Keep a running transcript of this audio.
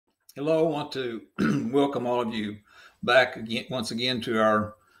Hello, I want to welcome all of you back again, once again, to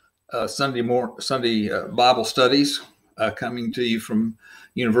our Sunday Bible studies coming to you from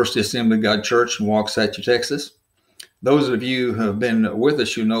University Assembly of God Church in Waxahachie, Texas. Those of you who have been with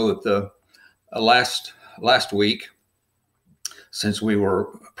us, you know that the last week, since we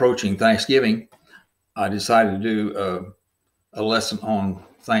were approaching Thanksgiving, I decided to do a lesson on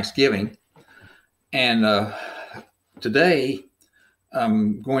Thanksgiving, and today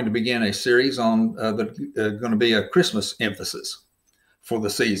I'm going to begin a series on going to be a Christmas emphasis for the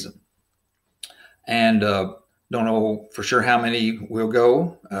season. And don't know for sure how many will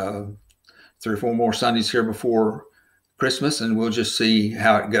go, 3 or 4 more Sundays here before Christmas, and we'll just see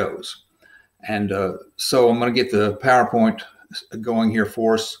how it goes. And so I'm going to get the PowerPoint going here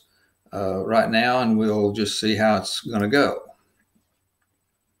for us right now, and we'll just see how it's going to go.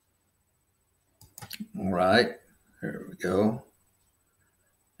 All right, there we go.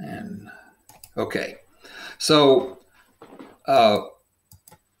 And okay, so what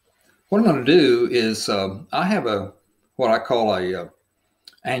I'm going to do is I have what I call a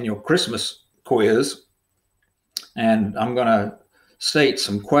annual Christmas quiz, and I'm going to state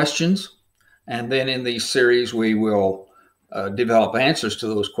some questions, and then in these series we will develop answers to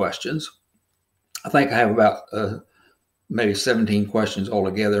those questions. I think I have about maybe 17 questions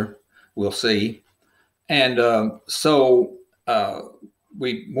altogether. We'll see, and so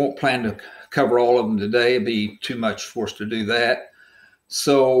we won't plan to cover all of them today. It'd be too much for us to do that.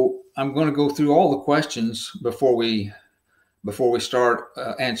 So I'm going to go through all the questions before we start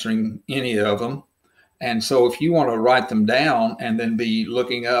answering any of them. And so if you want to write them down and then be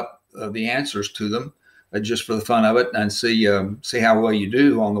looking up the answers to them just for the fun of it and see how well you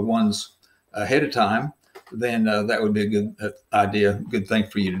do on the ones ahead of time, then that would be a good idea, good thing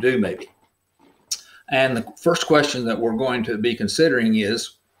for you to do maybe. And the first question that we're going to be considering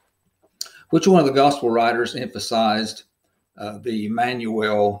is, which one of the gospel writers emphasized the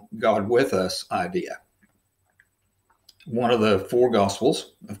Emmanuel, God with us idea? One of the 4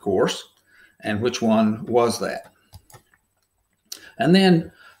 gospels, of course, and which one was that? And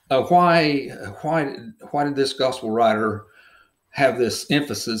then why did this gospel writer have this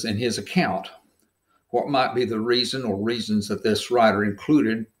emphasis in his account? What might be the reason or reasons that this writer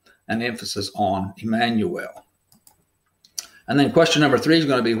included an emphasis on Emmanuel? And then question number 3 is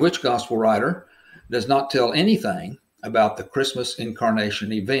going to be, which gospel writer does not tell anything about the Christmas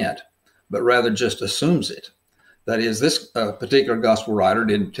incarnation event, but rather just assumes it? That is, this particular gospel writer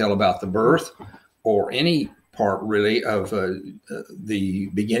didn't tell about the birth or any part really of the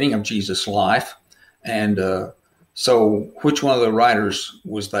beginning of Jesus' life. And so which one of the writers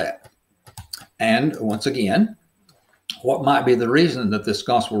was that? And once again, what might be the reason that this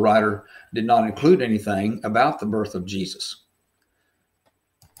gospel writer did not include anything about the birth of Jesus?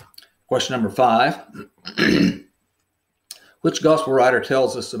 Question number 5. Which gospel writer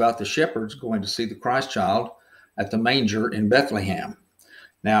tells us about the shepherds going to see the Christ child at the manger in Bethlehem?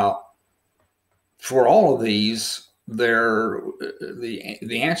 Now, for all of these,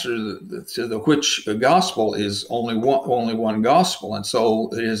 the answer to the which gospel is only one gospel. And so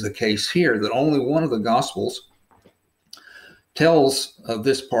it is the case here that only one of the gospels tells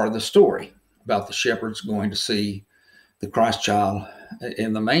this part of the story about the shepherds going to see the Christ child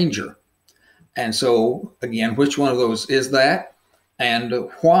in the manger. And so, again, which one of those is that? And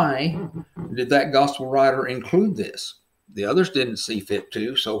why did that gospel writer include this? The others didn't see fit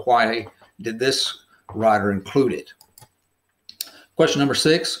to, so why did this writer include it? Question number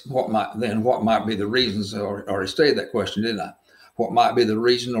 6, what might be the reasons, or I already stated that question, didn't I? What might be the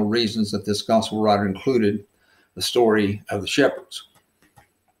reason or reasons that this gospel writer included the story of the shepherds?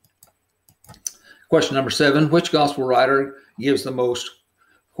 Question number 7, which gospel writer gives the most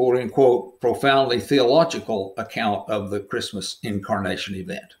quote unquote profoundly theological account of the Christmas incarnation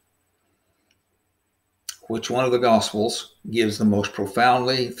event? Which one of the gospels gives the most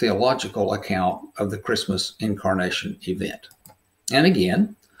profoundly theological account of the Christmas incarnation event? And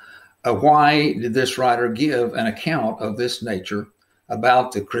again, why did this writer give an account of this nature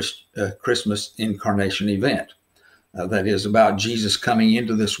about the Christmas incarnation event? That is, about Jesus coming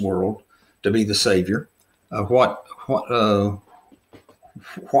into this world to be the Savior. Why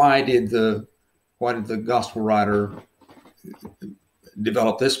did the gospel writer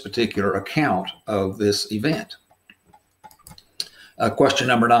develop this particular account of this event? Question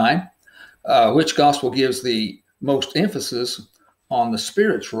number 9, which gospel gives the most emphasis on the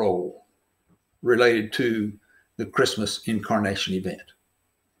Spirit's role related to the Christmas incarnation event?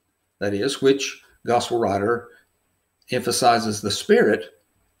 That is, which gospel writer emphasizes the Spirit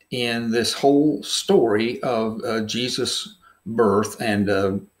in this whole story of Jesus' birth and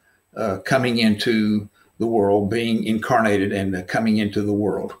coming into the world, being incarnated and coming into the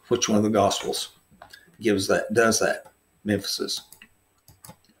world. Which one of the Gospels does that emphasis?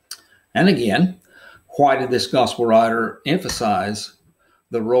 And again, why did this Gospel writer emphasize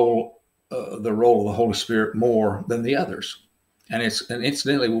the role of the Holy Spirit more than the others? And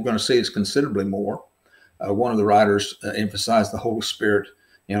incidentally, we're going to see it's considerably more. One of the writers emphasized the Holy Spirit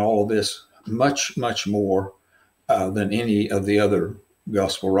in all of this much, much more than any of the other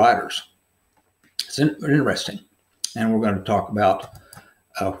Gospel writers. It's interesting, and we're going to talk about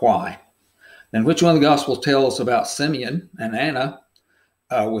why. Then which one of the Gospels tells about Simeon and Anna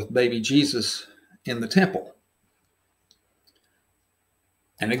with baby Jesus in the temple?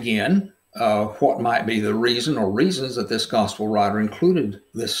 And again, what might be the reason or reasons that this Gospel writer included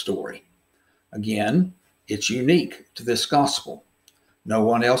this story? Again, it's unique to this Gospel. No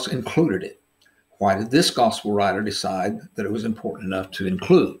one else included it. Why did this Gospel writer decide that it was important enough to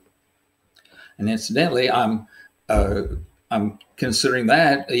include? And incidentally, I'm considering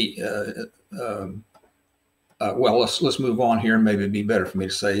that well, let's move on here, and maybe it'd be better for me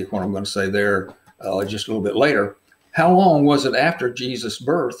to say what I'm going to say there just a little bit later. How long was it after Jesus'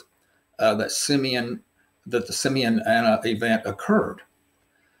 birth that the Simeon-Anna event occurred?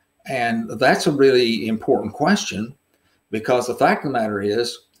 And that's a really important question, because the fact of the matter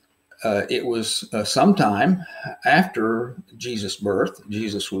is, it was sometime after Jesus' birth.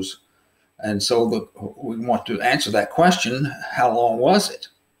 Jesus was, and so we want to answer that question: how long was it?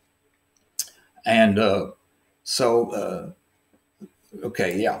 And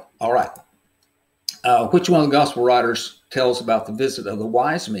okay, yeah, all right. Which one of the Gospel writers tells about the visit of the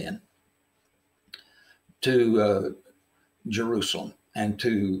wise men to Jerusalem and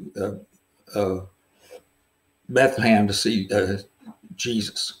to Bethlehem to see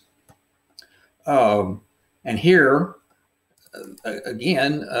Jesus? And here,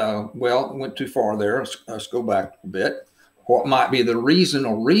 again, well, went too far there. Let's go back a bit. What might be the reason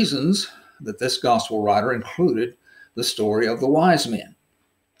or reasons that this Gospel writer included the story of the wise men?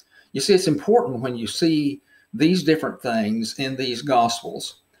 You see, it's important when you see these different things in these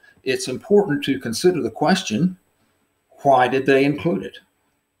Gospels, it's important to consider the question, why did they include it?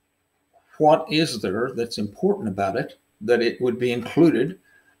 What is there that's important about it that it would be included,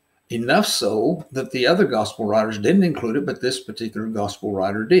 enough so that the other Gospel writers didn't include it, but this particular Gospel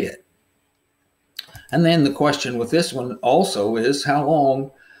writer did? And then the question with this one also is, how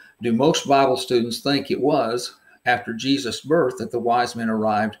long do most Bible students think it was after Jesus' birth that the wise men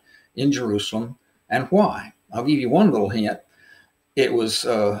arrived in Jerusalem, and why? I'll give you one little hint. It was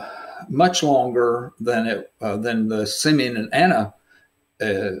much longer than the Simeon and Anna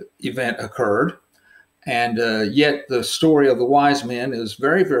event occurred, and yet the story of the wise men is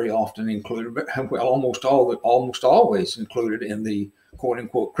very, very often included, well, almost always included in the quote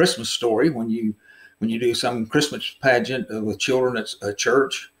unquote Christmas story. When you do some Christmas pageant with children at a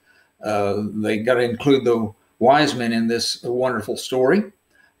church, they got to include the wise men in this wonderful story.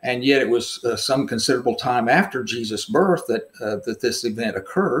 And yet it was some considerable time after Jesus' birth that this event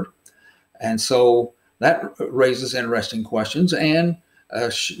occurred. And so that raises interesting questions and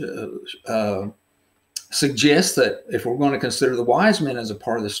suggests that if we're going to consider the wise men as a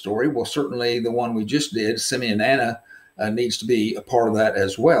part of the story, well, certainly the one we just did, Simeon and Anna, needs to be a part of that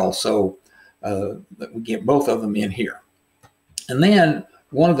as well. So that we get both of them in here. And then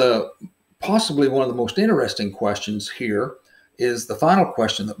possibly one of the most interesting questions here is the final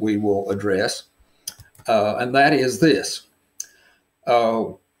question that we will address, and that is this.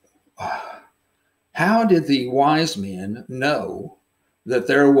 How did the wise men know that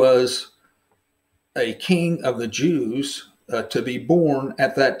there was a king of the Jews to be born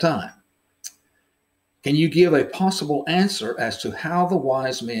at that time? Can you give a possible answer as to how the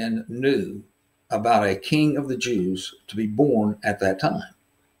wise men knew about a king of the Jews to be born at that time?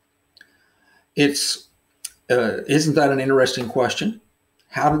 Isn't that an interesting question?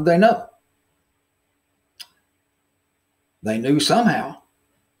 How did they know? They knew somehow.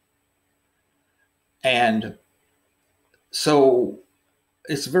 And so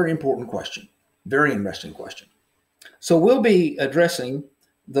it's a very important question, very interesting question. So we'll be addressing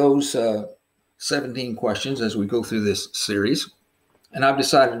those 17 questions as we go through this series. And I've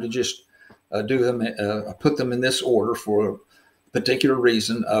decided to just put them in this order for a particular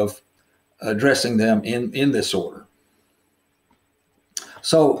reason of addressing them in this order.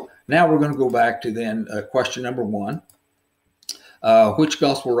 So now we're going to go back to then question number 1. Which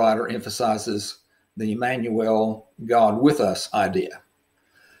gospel writer emphasizes the Emmanuel, God with us idea?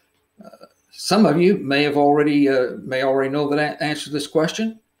 Some of you may already know the answer to this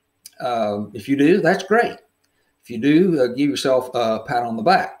question. If you do, that's great. If you do, give yourself a pat on the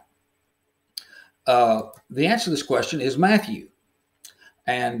back. The answer to this question is Matthew.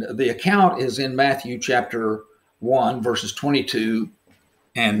 And the account is in Matthew chapter 1, verses 22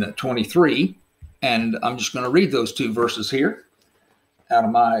 and 23. And I'm just going to read those two verses here out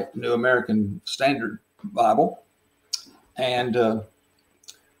of my New American Standard Bible. And,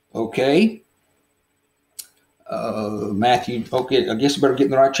 okay. Matthew, okay, I guess I better get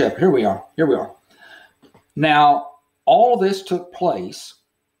in the right chapter. Here we are. Now, all this took place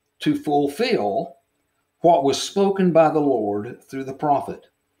to fulfill what was spoken by the Lord through the prophet.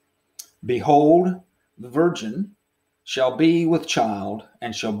 Behold, the virgin shall be with child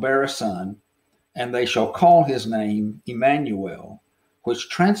and shall bear a son, and they shall call his name Emmanuel, which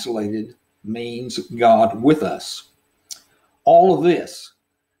translated means God with us. All of this,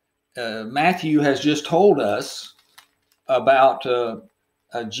 Matthew has just told us about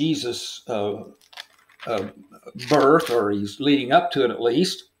Jesus' birth, or he's leading up to it at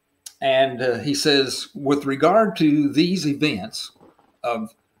least. And he says, with regard to these events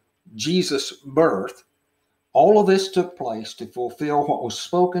of Jesus' birth, all of this took place to fulfill what was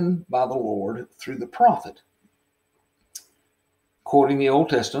spoken by the Lord through the prophet. Quoting the Old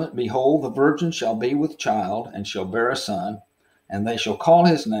Testament, behold, the virgin shall be with child and shall bear a son, and they shall call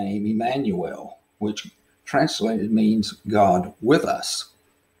his name Emmanuel, which translated means God with us.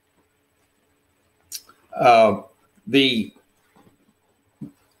 A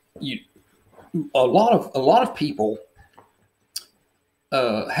lot of people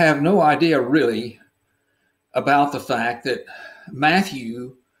have no idea really about the fact that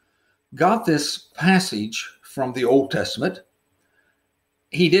Matthew got this passage from the Old Testament.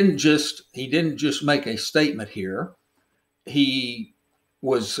 He didn't just make a statement here. He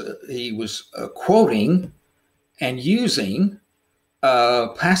was quoting and using a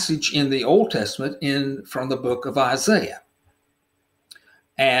passage in the Old Testament from the book of Isaiah.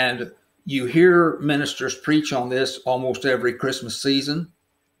 And you hear ministers preach on this almost every Christmas season,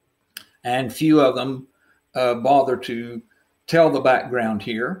 and few of them bother to tell the background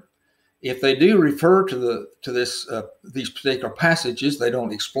here. If they do refer to these particular passages, they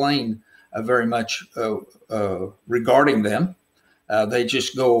don't explain very much regarding them. They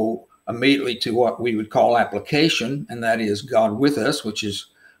just go immediately to what we would call application, and that is God with us, which is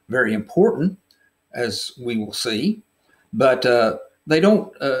very important, as we will see. But they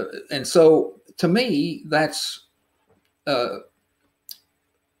don't, and so to me, that's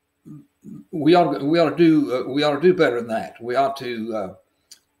we ought to do better than that. We ought to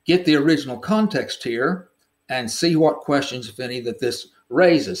get the original context here and see what questions, if any, that this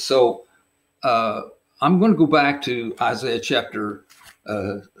raises. So I'm going to go back to Isaiah chapter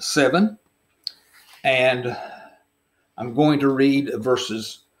 7, and I'm going to read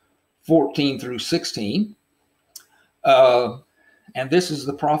verses 14 through 16. And this is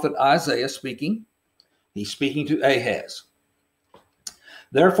the prophet Isaiah speaking. He's speaking to Ahaz.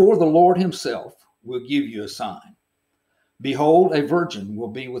 Therefore, the Lord himself will give you a sign. Behold, a virgin will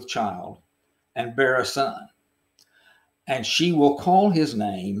be with child and bear a son, and she will call his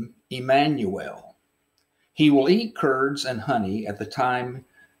name Emmanuel. He will eat curds and honey at the time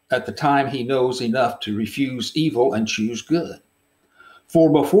he knows enough to refuse evil and choose good.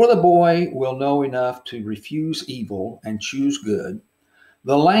 For before the boy will know enough to refuse evil and choose good,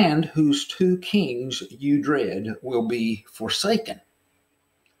 the land whose two kings you dread will be forsaken.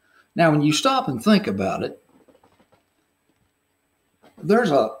 Now, when you stop and think about it,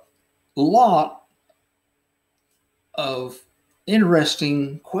 there's a lot of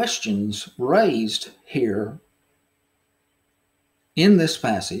interesting questions raised here in this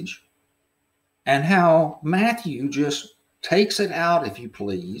passage, and how Matthew just takes it out, if you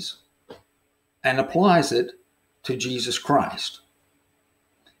please, and applies it to Jesus Christ.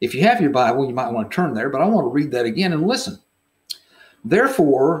 If you have your Bible, you might want to turn there, but I want to read that again and listen.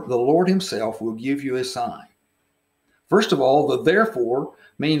 Therefore, the Lord himself will give you a sign. First of all, the therefore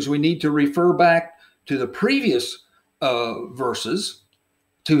means we need to refer back to the previous verses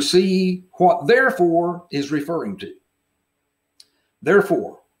to see what therefore is referring to.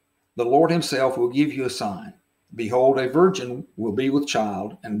 Therefore, the Lord himself will give you a sign. Behold, a virgin will be with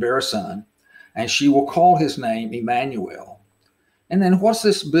child and bear a son, and she will call his name Emmanuel. And then what's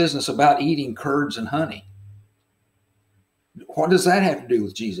this business about eating curds and honey? What does that have to do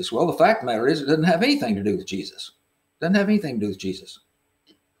with Jesus? Well, the fact of the matter is it doesn't have anything to do with Jesus. It doesn't have anything to do with Jesus.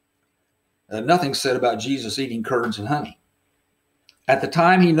 Nothing said about Jesus eating curds and honey. At the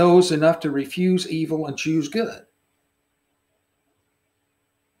time he knows enough to refuse evil and choose good.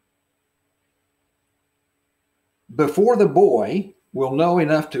 Before the boy will know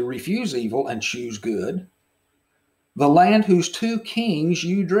enough to refuse evil and choose good, the land whose two kings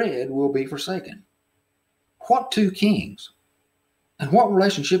you dread will be forsaken. What two kings? And what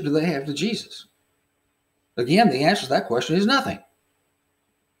relationship do they have to Jesus? Again, the answer to that question is nothing.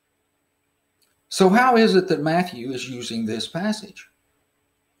 So how is it that Matthew is using this passage?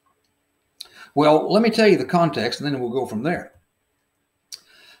 Well, let me tell you the context, and then we'll go from there.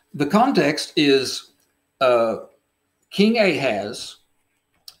 The context is King Ahaz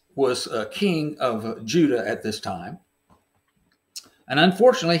was king of Judah at this time. And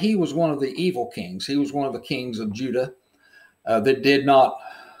unfortunately, he was one of the evil kings. He was one of the kings of Judah that did not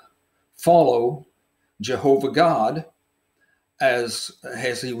follow Jehovah God as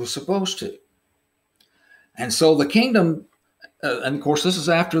he was supposed to. And so the kingdom, and of course, this is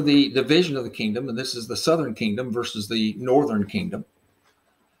after the division of the kingdom, and this is the southern kingdom versus the northern kingdom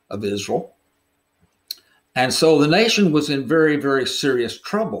of Israel. And so the nation was in very, very serious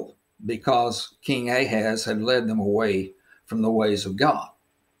trouble because King Ahaz had led them away from the ways of God.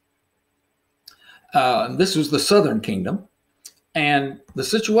 This was the southern kingdom. And the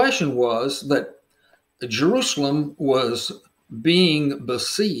situation was that Jerusalem was being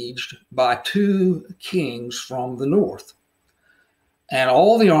besieged by two kings from the north. And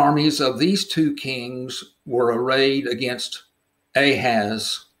all the armies of these two kings were arrayed against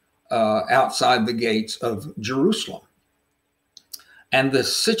Ahaz outside the gates of Jerusalem. And the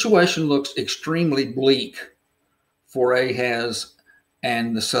situation looks extremely bleak for Ahaz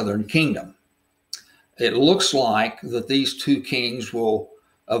and the southern kingdom. It looks like that these two kings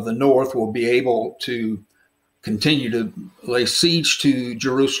of the north will be able to continue to lay siege to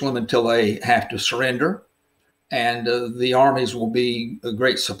Jerusalem until they have to surrender. And the armies will be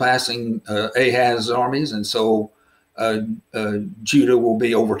great surpassing Ahaz's armies. And so Judah will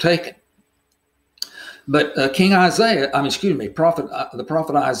be overtaken. But the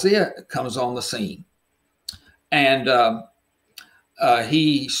prophet Isaiah comes on the scene. And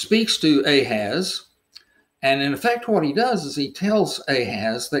he speaks to Ahaz. And in effect, what he does is he tells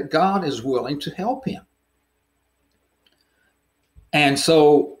Ahaz that God is willing to help him. And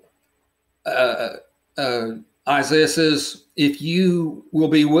so Isaiah says, if you will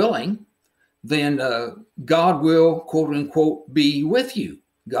be willing, then God will, quote unquote, be with you.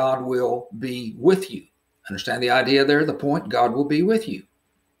 God will be with you. Understand the idea there, the point? God will be with you.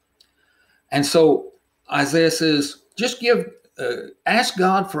 And so Isaiah says, just ask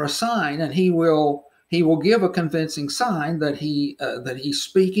God for a sign, and he will give a convincing sign that he's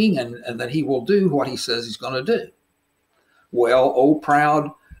speaking and that he will do what he says he's going to do. Well, old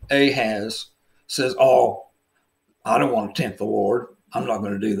proud Ahaz says, oh, I don't want to tempt the Lord. I'm not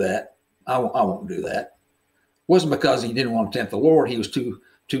going to do that. I won't do that. It wasn't because he didn't want to tempt the Lord. He was too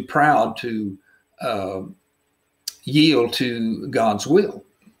proud to yield to God's will.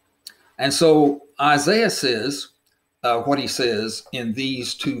 And so Isaiah says what he says in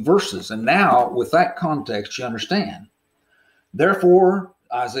these two verses. And now, with that context, you understand. Therefore,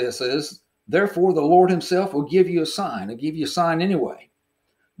 Isaiah says, therefore the Lord himself will give you a sign. He'll give you a sign anyway.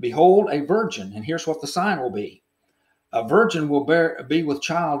 Behold, a virgin, and here's what the sign will be. A virgin will be with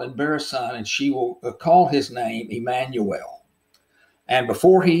child and bear a son, and she will call his name Emmanuel. And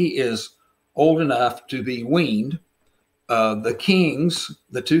before he is old enough to be weaned, the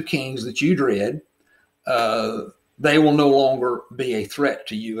two kings that you dread, they will no longer be a threat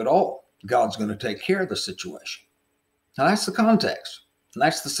to you at all. God's going to take care of the situation. Now, that's the context, and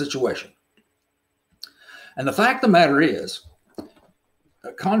that's the situation. And the fact of the matter is,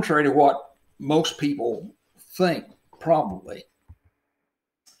 contrary to what most people think, probably,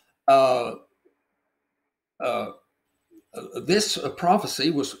 this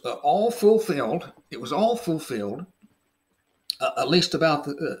prophecy was all fulfilled. It was all fulfilled, at least about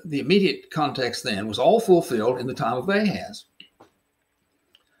the immediate context then, was all fulfilled in the time of Ahaz.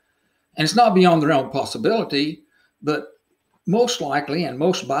 And it's not beyond the realm of possibility, but most likely, and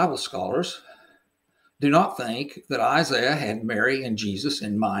most Bible scholars do not think that Isaiah had Mary and Jesus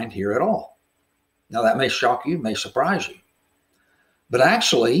in mind here at all. Now, that may shock you, may surprise you. But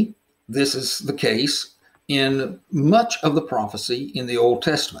actually, this is the case in much of the prophecy in the Old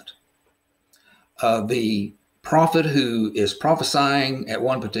Testament. The prophet who is prophesying at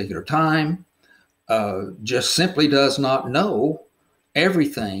one particular time just simply does not know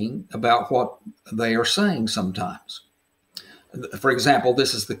everything about what they are saying sometimes. For example,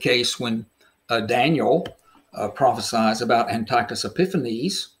 this is the case when Daniel prophesies about Antiochus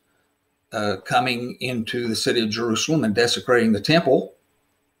Epiphanes coming into the city of Jerusalem and desecrating the temple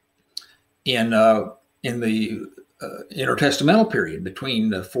in the intertestamental period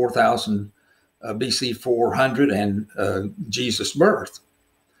between 4000 BC 400 and Jesus' birth.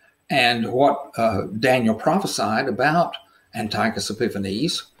 And what Daniel prophesied about Antiochus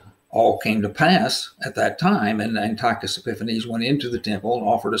Epiphanes all came to pass at that time, and Antiochus Epiphanes went into the temple and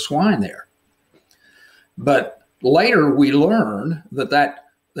offered a swine there. But later we learn that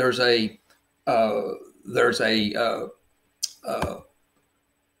there's a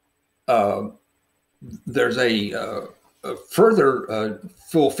further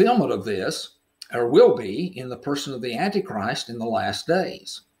fulfillment of this, or will be, in the person of the Antichrist in the last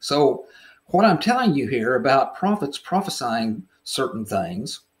days. So what I'm telling you here about prophets prophesying certain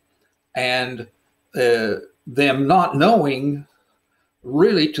things and them not knowing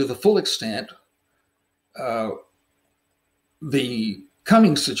really to the full extent the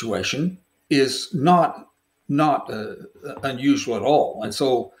coming situation is not unusual at all. And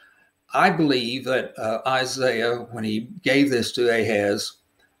so I believe that Isaiah, when he gave this to Ahaz,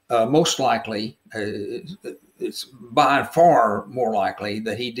 most likely, it's by far more likely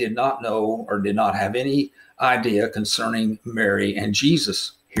that he did not know or did not have any idea concerning Mary and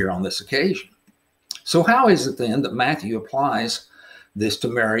Jesus here on this occasion. So how is it then that Matthew applies this to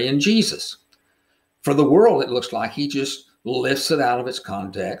Mary and Jesus? For the world, it looks like he just lifts it out of its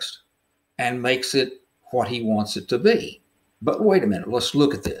context and makes it what he wants it to be. But wait a minute, let's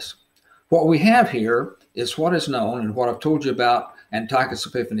look at this. What we have here is what is known, and what I've told you about Antiochus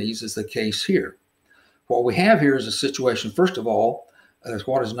Epiphanes is the case here. What we have here is a situation, first of all, is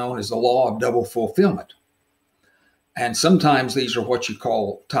what is known as the law of double fulfillment. And sometimes these are what you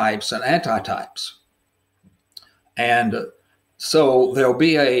call types and antitypes. And so there'll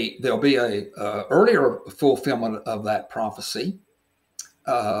be a earlier fulfillment of that prophecy,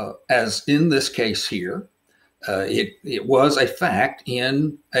 as in this case here. It was a fact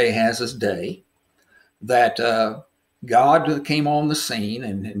in Ahaz's day that God came on the scene,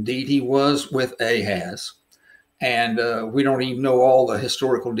 and indeed he was with Ahaz. And we don't even know all the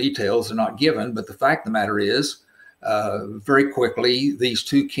historical details, they're not given, but the fact of the matter is, very quickly, these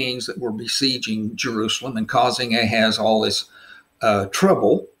two kings that were besieging Jerusalem and causing Ahaz all this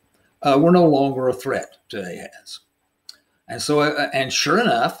trouble were no longer a threat to Ahaz. And so, and sure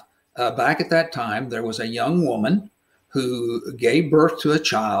enough, back at that time, there was a young woman who gave birth to a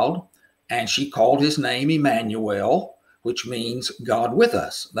child, and she called his name Emmanuel, which means God with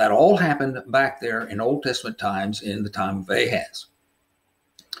us. That all happened back there in Old Testament times, in the time of Ahaz.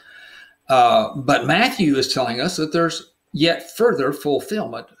 But Matthew is telling us that there's yet further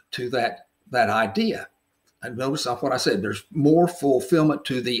fulfillment to that idea. And notice what I said, there's more fulfillment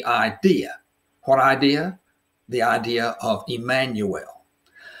to the idea. What idea? The idea of Emmanuel.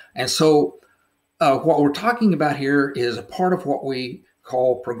 And so what we're talking about here is a part of what we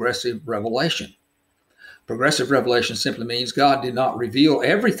call progressive revelation. Progressive revelation simply means God did not reveal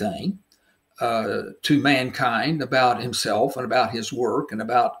everything to mankind about himself and about his work and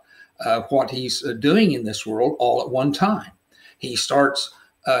about what he's doing in this world all at one time. He starts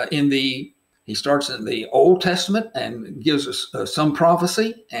in the Old Testament and gives us some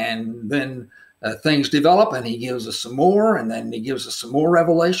prophecy, and then things develop, and he gives us some more, and then he gives us some more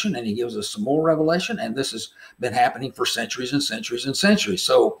revelation, and he gives us some more revelation, and this has been happening for centuries and centuries and centuries.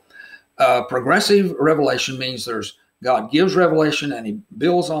 So progressive revelation means God gives revelation, and he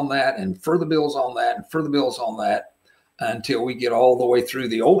builds on that, and further builds on that, and further builds on that, until we get all the way through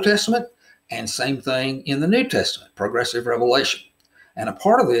the Old Testament, and same thing in the New Testament, progressive revelation. And a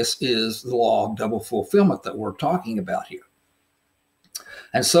part of this is the law of double fulfillment that we're talking about here.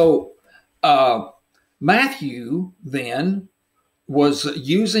 And so Matthew then was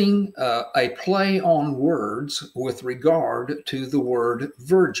using a play on words with regard to the word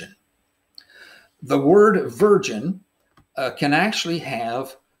virgin. The word virgin can actually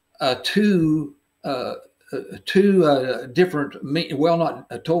have two different, well, not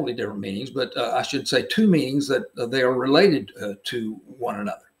totally different meanings, but I should say two meanings that they are related to one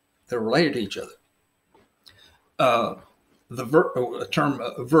another. They're related to each other. The term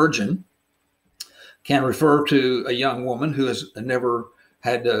virgin can refer to a young woman who has never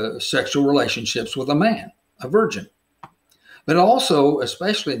had sexual relationships with a man, a virgin. But also,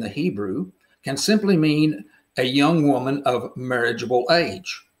 especially in the Hebrew, can simply mean a young woman of marriageable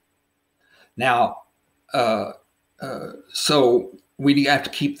age. Now, so we have to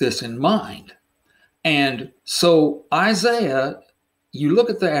keep this in mind. And so Isaiah, you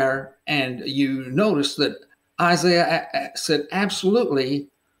look at there and you notice that Isaiah said absolutely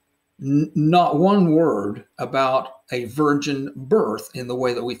not one word about a virgin birth in the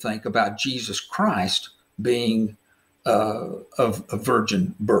way that we think about Jesus Christ being of a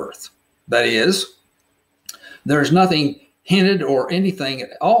virgin birth. That is, there's nothing hinted or anything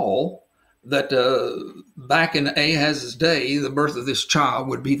at all that back in Ahaz's day, the birth of this child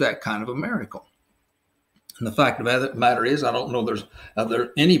would be that kind of a miracle. And the fact of the matter is, I don't know there's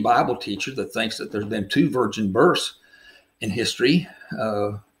any Bible teacher that thinks that there's been two virgin births in history.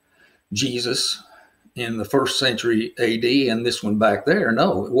 Jesus in the 1st century AD and this one back there.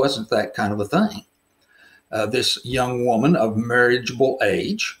 No, it wasn't that kind of a thing. This young woman of marriageable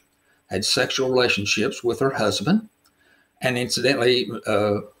age had sexual relationships with her husband. And incidentally,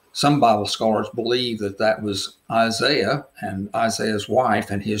 some Bible scholars believe that that was Isaiah and Isaiah's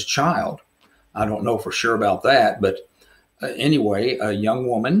wife and his child. I don't know for sure about that, but anyway, a young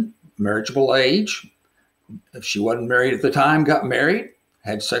woman, marriageable age, if she wasn't married at the time, got married,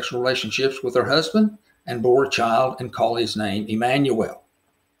 had sexual relationships with her husband, and bore a child and called his name Emmanuel.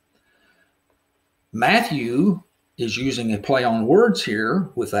 Matthew is using a play on words here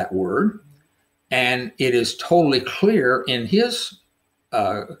with that word, and it is totally clear in his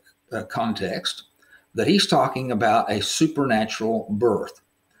context that he's talking about a supernatural birth,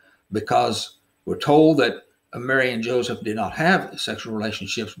 because we're told that Mary and Joseph did not have sexual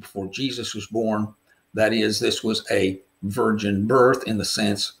relationships before Jesus was born. That is, this was a virgin birth in the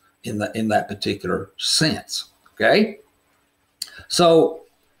sense, in that particular sense. Okay, so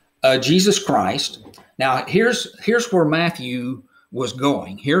Jesus Christ. Now here's where Matthew was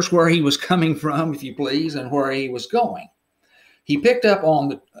going. Here's where he was coming from, if you please, and where he was going. He picked up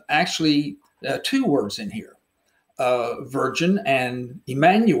on actually two words in here, virgin and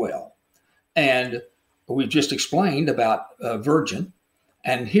Emmanuel, and we've just explained about virgin.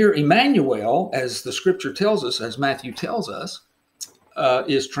 And here, Emmanuel, as the scripture tells us, as Matthew tells us,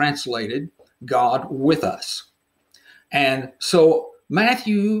 is translated God with us. And so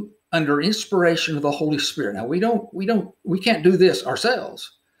Matthew, under inspiration of the Holy Spirit. Now we can't do this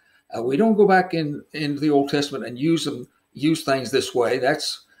ourselves. We don't go back into the Old Testament and use things this way.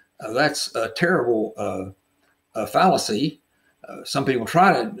 That's a terrible fallacy. Some people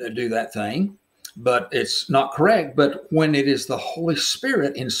try to do that thing, but it's not correct. But when it is the Holy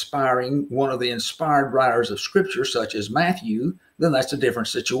Spirit inspiring one of the inspired writers of Scripture, such as Matthew, then that's a different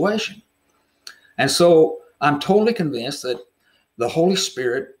situation. And so I'm totally convinced that the Holy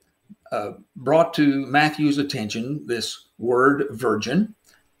Spirit brought to Matthew's attention this word virgin,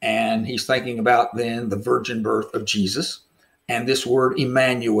 and he's thinking about then the virgin birth of Jesus, and this word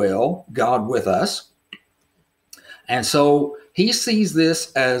Emmanuel, God with us. And so he sees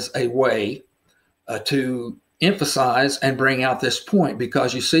this as a way to emphasize and bring out this point,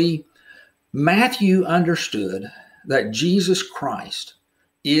 because you see, Matthew understood that Jesus Christ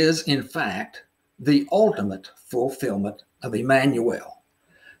is in fact the ultimate fulfillment of Emmanuel.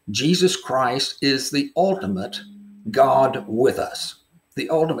 Jesus Christ is the ultimate God with us, the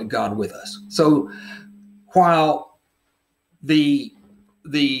ultimate God with us. So while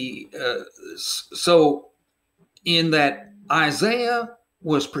so in that Isaiah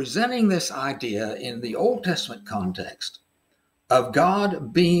was presenting this idea in the Old Testament context of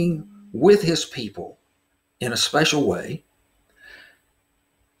God being with his people in a special way,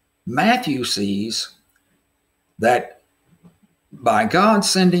 Matthew sees that by God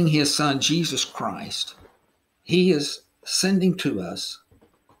sending his son, Jesus Christ, he is sending to us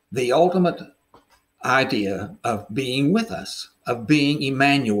the ultimate idea of being with us, of being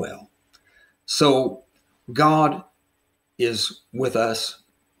Emmanuel. So God is with us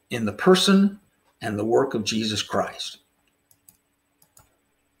in the person and the work of Jesus Christ.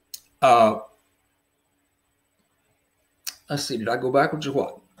 Let's see, did I go backwards or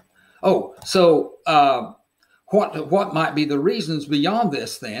what? Oh, so what might be the reasons beyond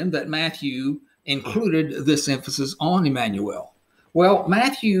this then that Matthew included this emphasis on Emmanuel? Well,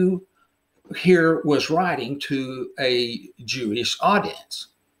 Matthew here was writing to a Jewish audience.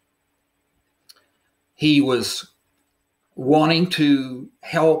 He was wanting to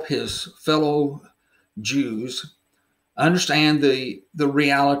help his fellow Jews understand the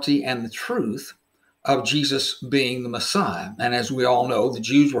reality and the truth of Jesus being the Messiah. And as we all know, the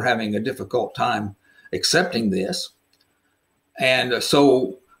Jews were having a difficult time accepting this. And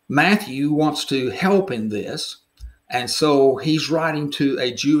so Matthew wants to help in this. And so he's writing to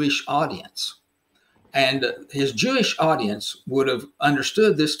a Jewish audience. And his Jewish audience would have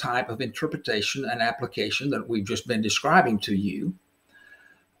understood this type of interpretation and application that we've just been describing to you.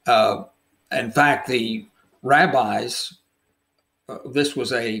 In fact, the rabbis, this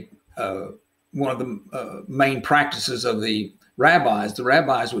was one of the main practices of the rabbis. The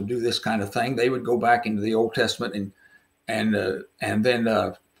rabbis would do this kind of thing. They would go back into the Old Testament and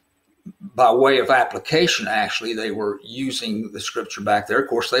then by way of application, actually, they were using the scripture back there. Of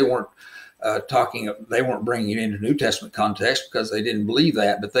course, they weren't they weren't bringing it into New Testament context because they didn't believe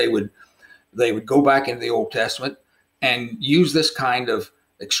that, but they would go back into the Old Testament and use this kind of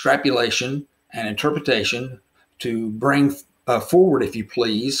extrapolation and interpretation to bring forward, if you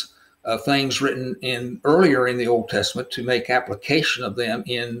please, things written in earlier in the Old Testament to make application of them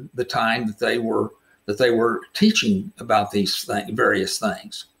in the time that they were teaching about these various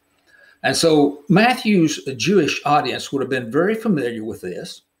things. And so Matthew's Jewish audience would have been very familiar with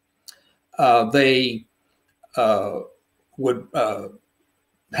this. They would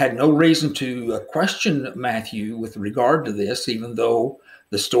had no reason to question Matthew with regard to this, even though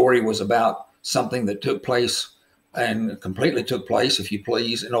the story was about something that took place and completely took place, if you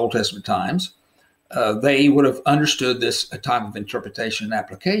please, in Old Testament times. They would have understood this type of interpretation and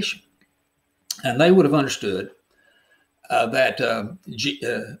application. And they would have understood that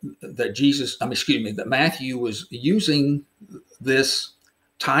Matthew was using this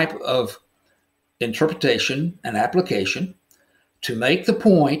type of interpretation and application to make the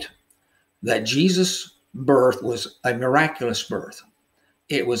point that Jesus' birth was a miraculous birth.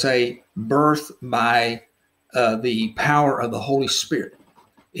 It was a birth by the power of the Holy Spirit.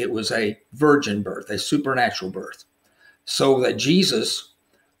 It was a virgin birth, a supernatural birth, so that Jesus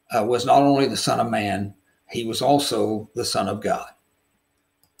was not only the Son of Man, he was also the Son of God.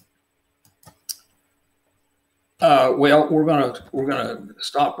 Well, we're gonna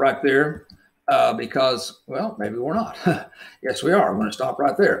stop right there because, well, maybe we're not. Yes, we are. We're going to stop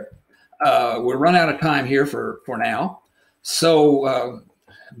right there. We're run out of time here for now. So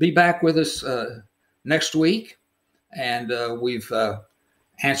be back with us next week, and we've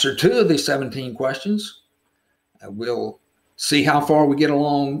answered 2 of the 17 questions. We'll see how far we get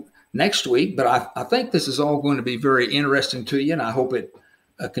along next week, but I think this is all going to be very interesting to you, and I hope it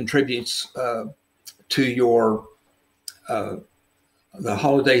contributes to your the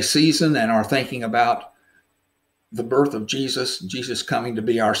holiday season and our thinking about the birth of Jesus coming to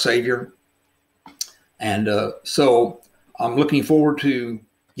be our Savior. And so I'm looking forward to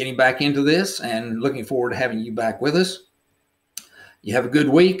getting back into this and looking forward to having you back with us. You have a good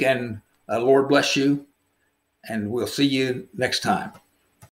week, and Lord bless you, and we'll see you next time.